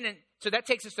 And then, so that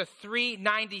takes us to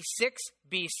 396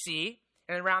 BC.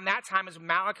 And around that time is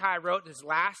Malachi wrote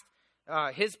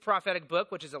his prophetic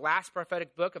book, which is the last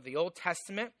prophetic book of the Old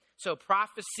Testament. So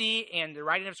prophecy and the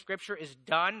writing of Scripture is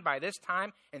done by this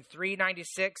time in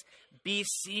 396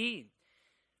 BC.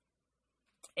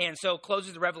 And so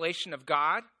closes the revelation of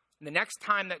God. And the next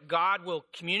time that God will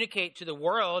communicate to the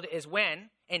world is when?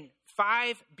 In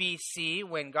 5 BC,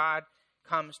 when God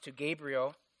comes to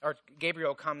Gabriel, or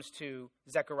Gabriel comes to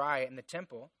Zechariah in the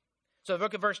temple. So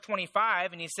look at verse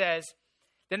 25, and he says,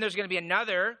 then there's going to be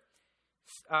another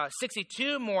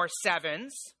 62 more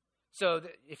sevens. So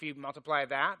if you multiply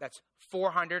that, that's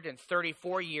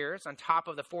 434 years on top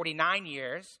of the 49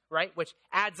 years, right? Which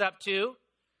adds up to,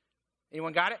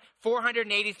 anyone got it?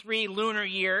 483 lunar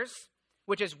years,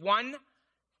 which is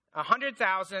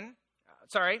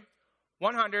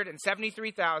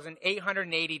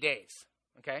 173,880 days,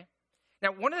 okay?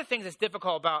 Now, one of the things that's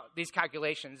difficult about these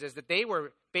calculations is that they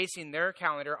were basing their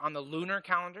calendar on the lunar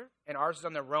calendar, and ours is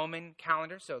on the Roman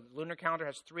calendar. So the lunar calendar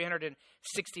has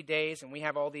 360 days, and we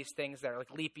have all these things that are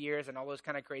like leap years and all those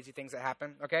kind of crazy things that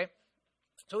happen, okay?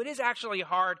 So it is actually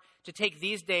hard to take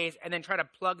these days and then try to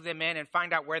plug them in and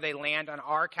find out where they land on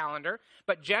our calendar.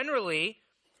 But generally,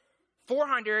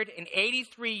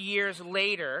 483 years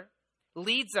later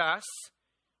leads us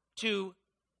to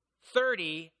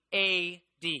 30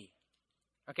 AD.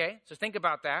 Okay, so think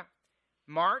about that.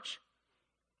 March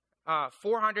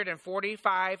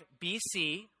 445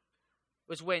 BC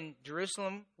was when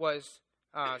Jerusalem was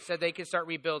said they could start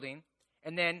rebuilding.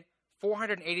 And then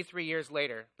 483 years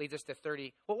later leads us to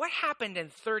 30. Well, what happened in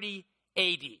 30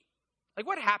 AD? Like,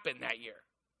 what happened that year?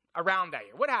 Around that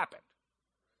year? What happened?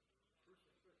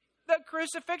 The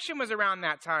crucifixion was around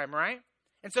that time, right?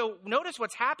 And so notice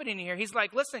what's happening here. He's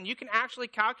like, listen, you can actually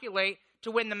calculate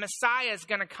to when the Messiah is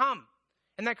going to come.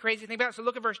 Isn't that crazy to think about? So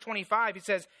look at verse 25. He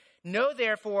says, know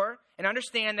therefore and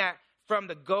understand that from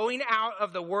the going out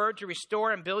of the word to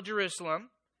restore and build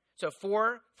Jerusalem, so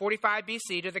 445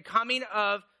 BC, to the coming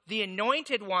of the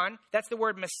anointed one, that's the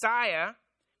word Messiah,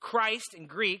 Christ in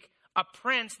Greek, a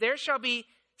prince, there shall be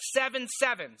 7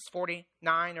 sevens,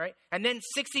 49, right? And then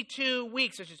 62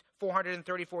 weeks, which is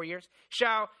 434 years,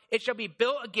 it shall be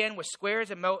built again with squares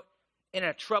and moat in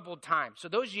a troubled time. So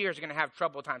those years are going to have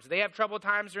troubled times. Did they have troubled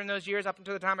times during those years up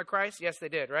until the time of Christ? Yes, they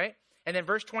did, right? And then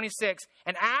verse 26,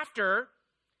 and after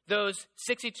those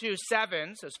 62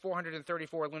 sevens, those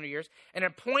 434 lunar years, and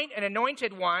appoint an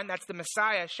anointed one, that's the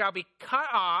Messiah, shall be cut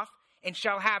off and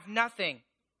shall have nothing.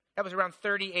 That was around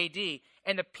 30 AD.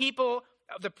 And the people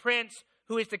of the prince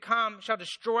who is to come shall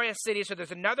destroy a city. So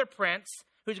there's another prince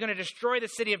who's going to destroy the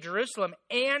city of Jerusalem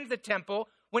and the temple.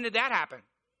 When did that happen?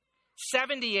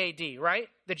 70 AD, right?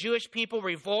 The Jewish people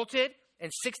revolted in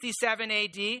 67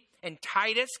 AD, and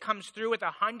Titus comes through with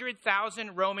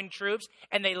 100,000 Roman troops,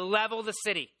 and they level the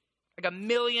city. Like 1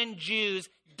 million Jews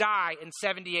die in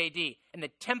 70 AD, and the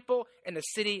temple and the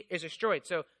city is destroyed.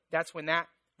 So that's when that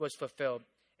was fulfilled.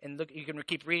 And look, you can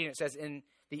keep reading. It says, in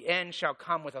the end shall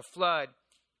come with a flood,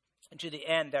 and to the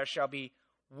end there shall be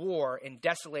war, and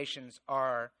desolations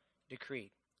are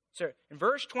decreed. So in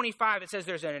verse 25, it says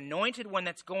there's an anointed one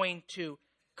that's going to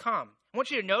come. I want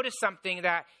you to notice something,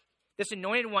 that this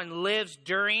anointed one lives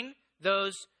during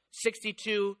those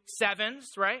 62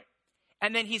 sevens, right?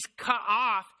 And then he's cut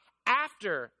off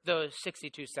after those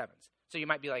 62 sevens. So you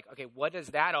might be like, okay, what does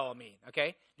that all mean?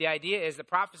 Okay, the idea is, the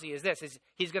prophecy is this, is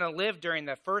he's going to live during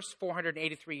the first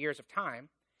 483 years of time,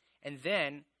 and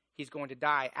then he's going to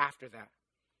die after that.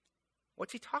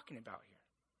 What's he talking about here?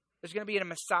 There's going to be a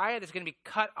Messiah that's going to be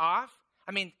cut off.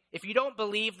 I mean, if you don't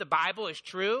believe the Bible is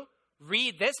true,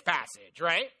 read this passage,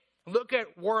 right? Look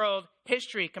at world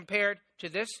history compared to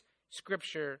this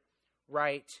scripture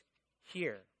right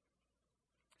here.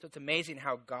 So it's amazing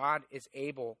how God is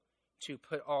able to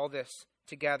put all this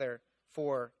together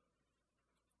for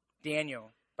Daniel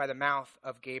by the mouth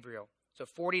of Gabriel. So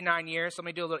 49 years. So let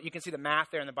me do a little, you can see the math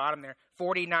there in the bottom there.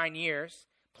 49 years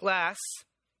plus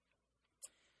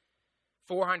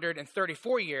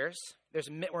 434 years.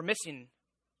 We're missing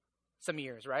some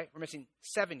years, right? We're missing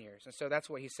 7 years. And so that's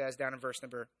what he says down in verse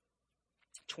number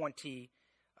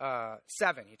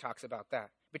 27. He talks about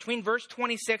that. Between verse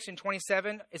 26 and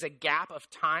 27 is a gap of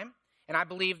time. And I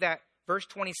believe that verse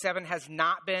 27 has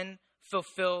not been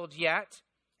fulfilled yet.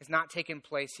 It's not taken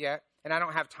place yet. And I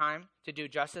don't have time to do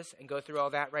justice and go through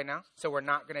all that right now. So we're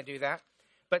not going to do that.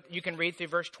 But you can read through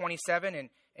verse 27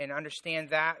 and understand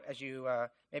that as you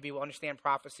maybe will understand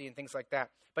prophecy and things like that.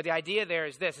 But the idea there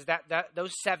is this, is that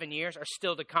those 7 years are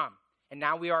still to come. And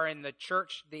now we are in the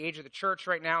church, the age of the church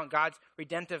right now, and God's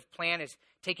redemptive plan is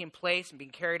taking place and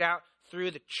being carried out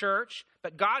through the church.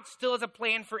 But God still has a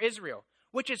plan for Israel,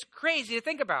 which is crazy to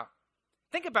think about.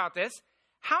 Think about this.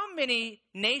 How many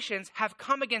nations have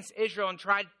come against Israel and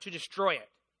tried to destroy it,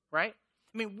 right?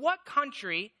 I mean, what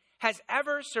country has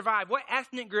ever survived, what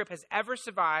ethnic group has ever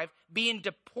survived being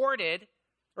deported,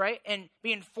 right, and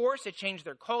being forced to change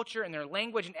their culture and their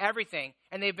language and everything,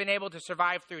 and they've been able to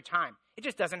survive through time? It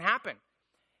just doesn't happen.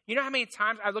 You know how many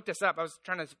times, I looked this up, I was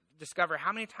trying to discover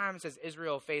how many times has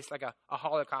Israel faced like a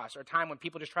Holocaust or a time when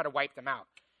people just try to wipe them out.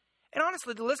 And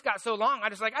honestly, the list got so long, I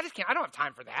just can't, I don't have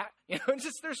time for that. You know, it's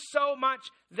just, there's so much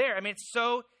there. I mean, it's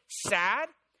so sad,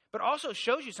 but also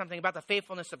shows you something about the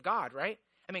faithfulness of God, right?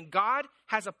 I mean, God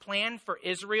has a plan for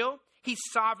Israel. He's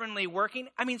sovereignly working.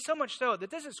 I mean, so much so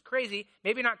that this is crazy,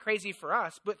 maybe not crazy for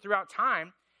us, but throughout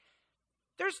time,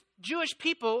 there's Jewish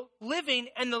people living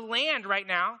in the land right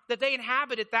now that they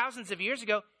inhabited thousands of years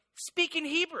ago speaking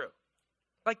Hebrew.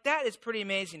 Like, that is pretty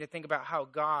amazing to think about how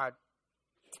God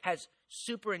has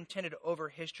superintended over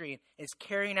history and is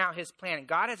carrying out his plan. And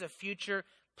God has a future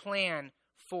plan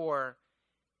for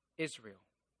Israel.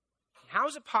 How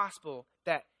is it possible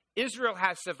that Israel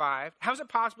has survived? How is it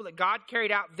possible that God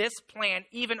carried out this plan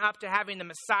even up to having the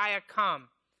Messiah come?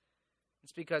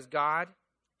 It's because God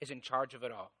is in charge of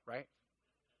it all, right?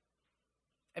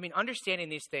 I mean, understanding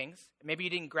these things, maybe you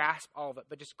didn't grasp all of it,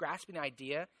 but just grasping the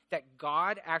idea that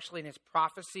God actually in his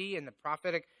prophecy and the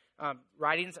prophetic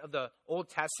writings of the Old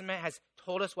Testament has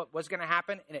told us what was going to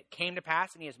happen, and it came to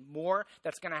pass, and he has more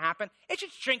that's going to happen. It should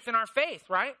strengthen our faith,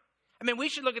 right? I mean, we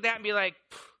should look at that and be like,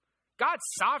 God's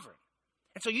sovereign.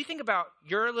 And so you think about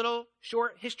your little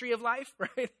short history of life,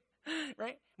 right?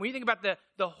 Right? When you think about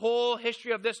the whole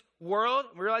history of this world,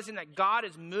 realizing that God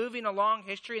is moving along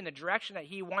history in the direction that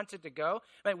he wants it to go,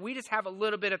 right? We just have a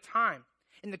little bit of time.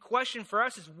 And the question for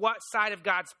us is, what side of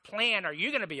God's plan are you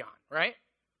going to be on, right?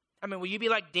 I mean, will you be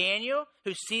like Daniel,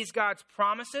 who sees God's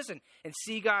promises and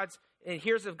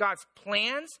hears of God's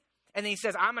plans? And then he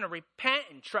says, I'm going to repent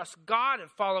and trust God and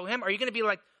follow him. Are you going to be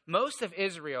like most of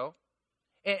Israel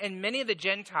and many of the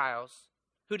Gentiles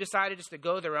who decided just to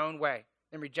go their own way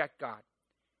and reject God?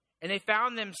 And they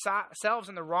found themselves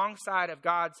on the wrong side of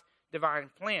God's divine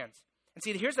plans. And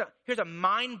see, here's a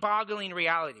mind-boggling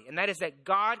reality, and that is that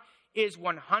God is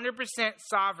 100%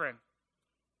 sovereign.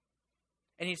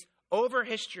 And he's over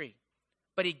history.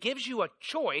 But he gives you a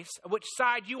choice of which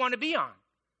side you want to be on.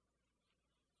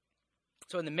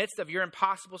 So in the midst of your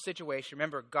impossible situation,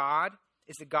 remember, God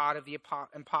is the God of the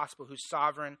impossible, who's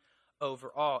sovereign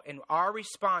over all. And our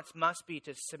response must be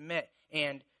to submit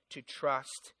and to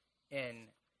trust in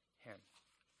him.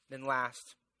 Then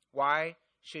last, why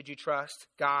should you trust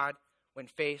God when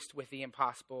faced with the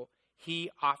impossible? He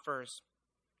offers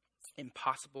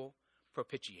impossible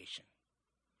propitiation.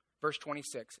 Verse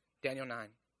 26, Daniel 9.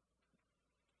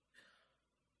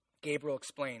 Gabriel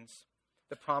explains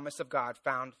the promise of God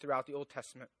found throughout the Old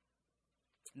Testament.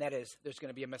 And that is, there's going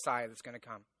to be a Messiah that's going to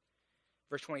come.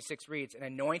 Verse 26 reads, an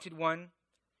anointed one,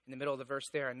 in the middle of the verse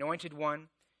there, anointed one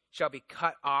shall be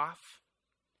cut off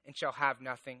and shall have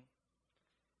nothing.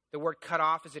 The word cut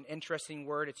off is an interesting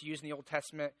word. It's used in the Old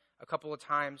Testament a couple of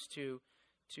times to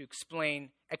explain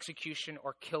execution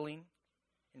or killing.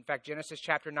 In fact, Genesis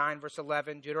chapter 9, verse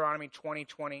 11, Deuteronomy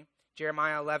 20:20,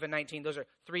 Jeremiah 11:19, those are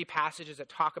three passages that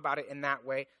talk about it in that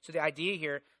way. So the idea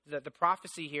here, the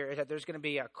prophecy here is that there's going to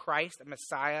be a Christ, a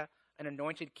Messiah, an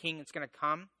anointed king that's going to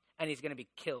come, and he's going to be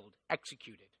killed,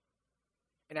 executed.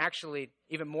 And actually,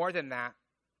 even more than that,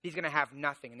 he's going to have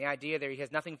nothing. And the idea there, he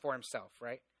has nothing for himself,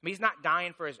 right? I mean, he's not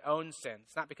dying for his own sins.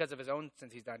 It's not because of his own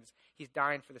sins he's done. He's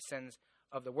dying for the sins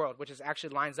of the world, which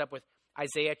actually lines up with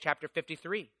Isaiah chapter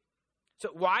 53. So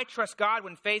why trust God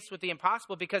when faced with the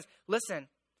impossible? Because, listen,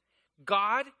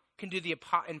 God can do the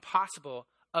impossible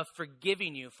of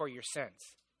forgiving you for your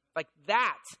sins. Like,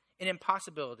 that's an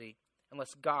impossibility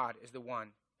unless God is the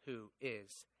one who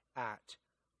is at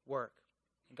work.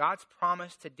 And God's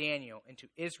promise to Daniel and to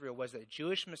Israel was that a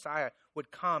Jewish Messiah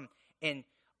would come and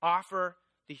offer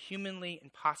the humanly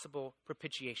impossible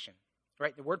propitiation.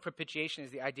 Right? The word propitiation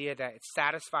is the idea that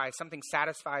something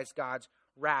satisfies God's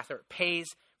wrath, or it pays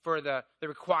for the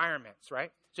requirements,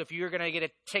 right? So if you're going to get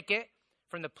a ticket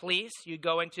from the police, you'd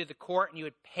go into the court and you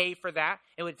would pay for that.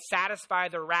 It would satisfy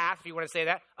the wrath, if you want to say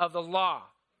that, of the law,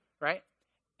 right?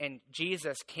 And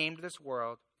Jesus came to this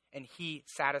world and he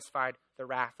satisfied the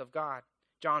wrath of God.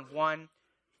 1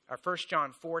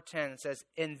 John 4:10 says,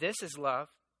 "And this is love,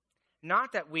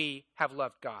 not that we have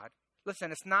loved God."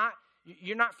 Listen,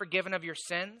 you're not forgiven of your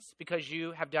sins because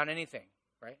you have done anything,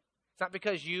 right? It's not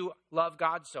because you love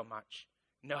God so much.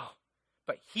 No,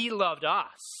 but he loved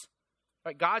us.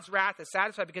 Right? God's wrath is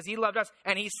satisfied because he loved us,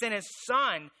 and he sent his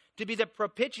son to be the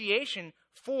propitiation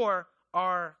for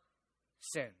our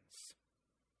sins.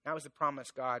 That was the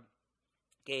promise God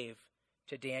gave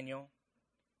to Daniel.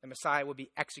 The Messiah would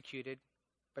be executed,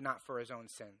 but not for his own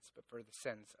sins, but for the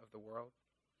sins of the world.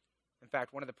 In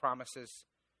fact, one of the promises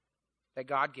that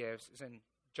God gives is in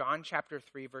John chapter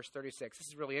 3, verse 36. This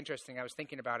is really interesting. I was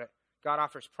thinking about it. God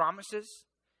offers promises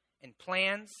and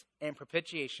plans and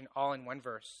propitiation all in one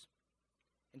verse.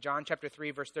 In John chapter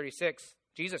 3, verse 36,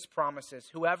 Jesus promises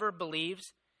whoever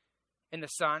believes in the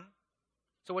Son.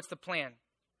 So what's the plan?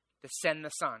 To send the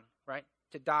Son, right?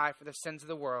 To die for the sins of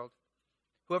the world.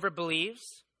 Whoever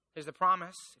believes, there's the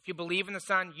promise. If you believe in the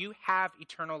Son, you have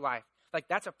eternal life. Like,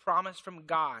 that's a promise from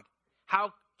God.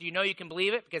 How do you know you can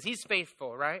believe it? Because he's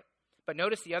faithful, right? But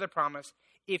notice the other promise.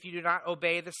 If you do not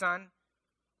obey the Son,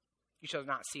 you shall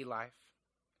not see life.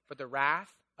 But the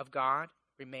wrath of God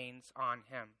remains on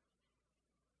him.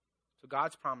 So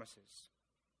God's promises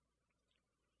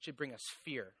should bring us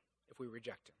fear if we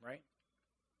reject him, right?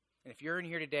 And if you're in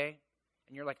here today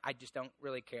and you're like, I just don't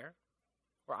really care,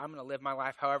 or I'm going to live my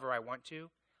life however I want to,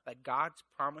 like, God's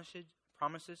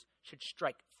promises should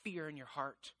strike fear in your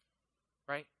heart,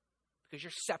 right? Because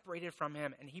you're separated from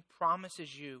him, and he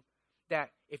promises you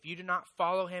that if you do not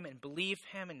follow him and believe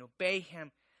him and obey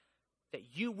him,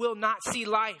 that you will not see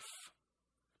life.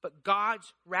 But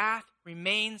God's wrath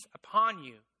remains upon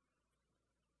you.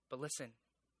 But listen,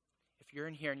 if you're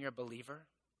in here and you're a believer,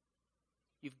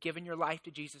 you've given your life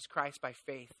to Jesus Christ by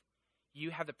faith,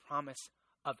 you have the promise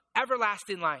of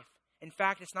everlasting life. In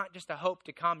fact, it's not just a hope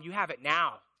to come. You have it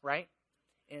now, right?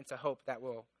 And it's a hope that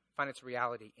will find its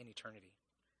reality in eternity.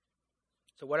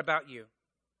 So what about you?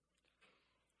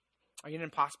 Are you in an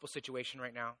impossible situation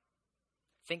right now?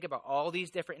 Think about all these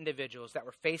different individuals that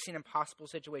were facing impossible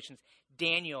situations.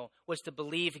 Daniel was to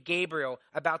believe Gabriel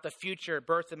about the future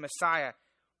birth of Messiah.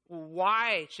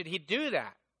 Why should he do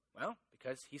that? Well,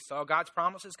 because he saw God's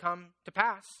promises come to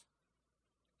pass.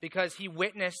 Because he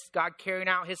witnessed God carrying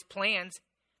out his plans.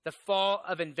 The fall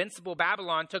of invincible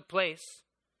Babylon took place.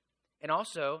 And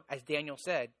also, as Daniel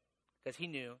said, because he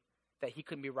knew that he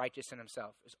couldn't be righteous in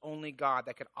himself. It was only God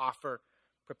that could offer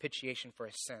propitiation for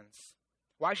his sins.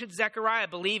 Why should Zechariah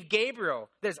believe Gabriel,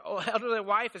 that his elderly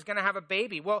wife is going to have a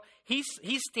baby? Well, he's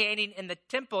standing in the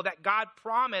temple that God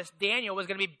promised Daniel was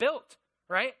going to be built,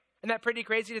 right? Isn't that pretty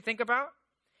crazy to think about?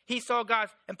 He saw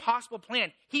God's impossible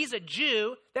plan. He's a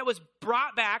Jew that was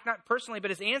brought back, not personally,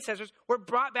 but his ancestors were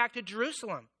brought back to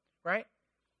Jerusalem, right?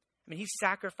 I mean, he's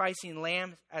sacrificing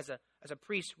lambs as a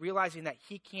priest, realizing that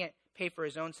he can't pay for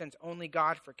his own sins. Only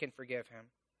God can forgive him.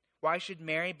 Why should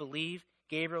Mary believe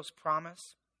Gabriel's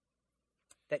promise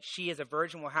that she as a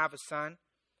virgin will have a son?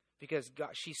 Because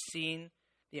she's seen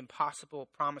the impossible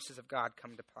promises of God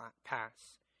come to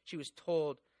pass. She was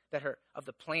told that of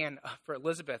the plan for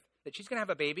Elizabeth, that she's going to have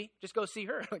a baby. Just go see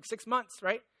her, like 6 months,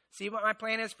 right? See what my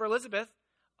plan is for Elizabeth.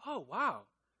 Oh, wow.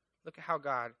 Look at how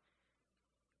God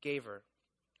gave her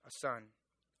a son.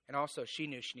 And also, she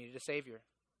knew she needed a Savior,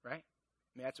 right?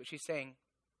 I mean, that's what she's saying.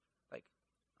 Like,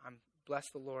 I'm bless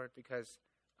the Lord because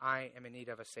I am in need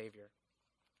of a Savior.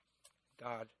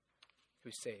 God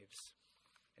who saves.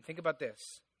 And think about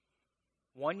this.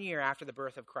 1 year after the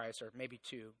birth of Christ, or maybe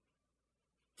 2,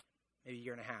 maybe a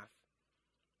year and a half,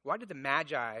 why did the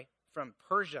Magi from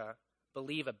Persia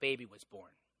believe a baby was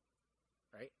born?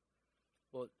 Right?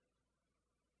 Well,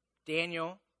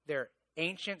 Daniel, their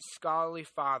ancient scholarly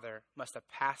father, must have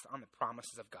passed on the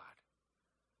promises of God.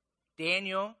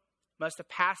 Daniel must have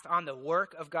passed on the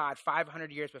work of God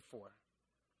 500 years before.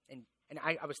 And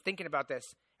I was thinking about this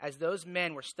as those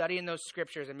men were studying those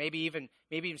scriptures, and maybe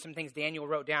even some things Daniel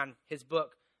wrote down, his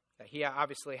book that he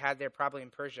obviously had there probably in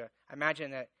Persia. I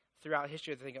imagine that throughout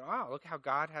history they're thinking, oh, look how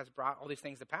God has brought all these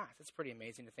things to pass. It's pretty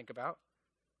amazing to think about.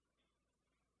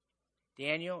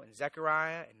 Daniel and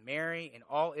Zechariah and Mary and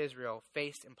all Israel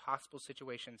faced impossible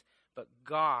situations, but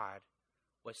God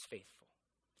was faithful.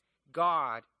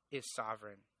 God is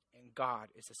sovereign, and God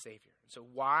is the Savior. And so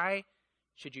why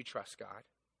should you trust God?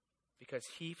 Because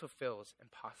he fulfills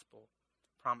impossible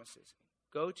promises.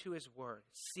 Go to his word.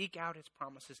 Seek out his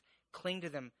promises. Cling to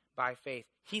them by faith.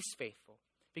 He's faithful.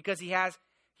 Because he has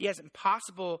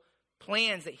impossible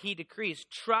plans that he decrees.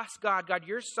 Trust God. God,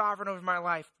 you're sovereign over my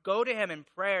life. Go to him in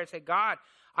prayer and say, God,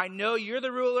 I know you're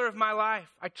the ruler of my life.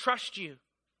 I trust you.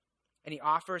 And he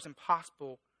offers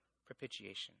impossible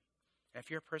propitiation. And if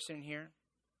you're a person in here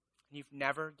and you've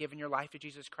never given your life to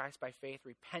Jesus Christ by faith,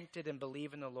 repented and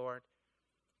believe in the Lord,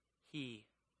 he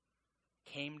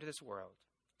came to this world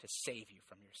to save you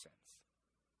from your sins.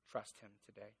 Trust him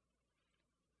today.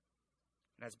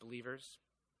 And as believers,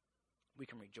 we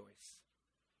can rejoice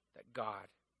that God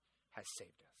has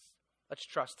saved us. Let's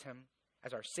trust him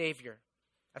as our Savior,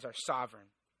 as our sovereign,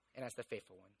 and as the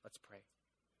faithful one. Let's pray.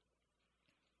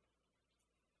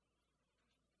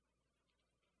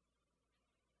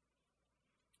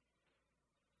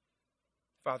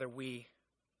 Father, we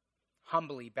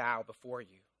humbly bow before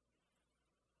you.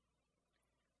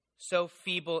 So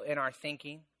feeble in our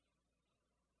thinking,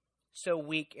 so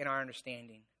weak in our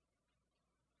understanding.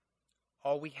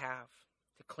 All we have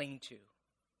to cling to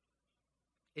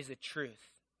is the truth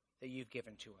that you've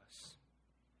given to us.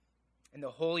 And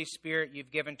the Holy Spirit you've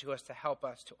given to us to help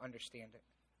us to understand it.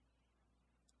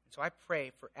 And so I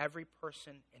pray for every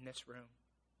person in this room.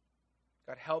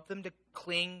 God, help them to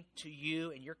cling to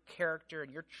you and your character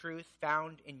and your truth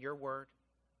found in your word.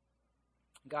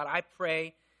 God, I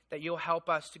pray that you'll help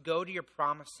us to go to your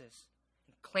promises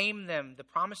and claim them, the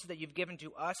promises that you've given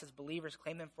to us as believers,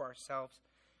 claim them for ourselves.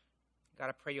 God,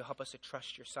 I pray you'll help us to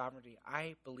trust your sovereignty.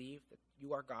 I believe that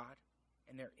you are God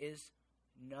and there is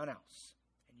none else.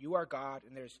 And you are God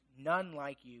and there's none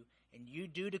like you. And you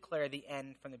do declare the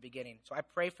end from the beginning. So I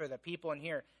pray for the people in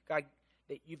here, God,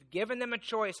 that you've given them a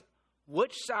choice.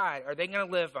 Which side are they going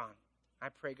to live on? I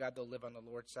pray, God, they'll live on the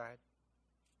Lord's side.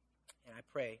 And I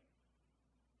pray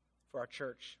for our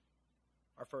church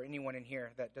or for anyone in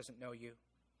here that doesn't know you.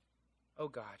 Oh,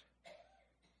 God,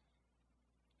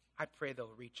 I pray they'll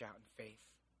reach out in faith.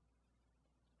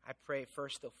 I pray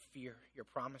first they'll fear your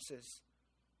promises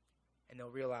and they'll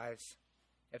realize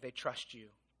if they trust you,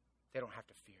 they don't have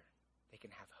to fear. They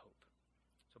can have hope.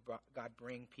 So God,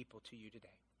 bring people to you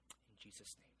today. In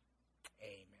Jesus' name,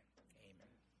 amen.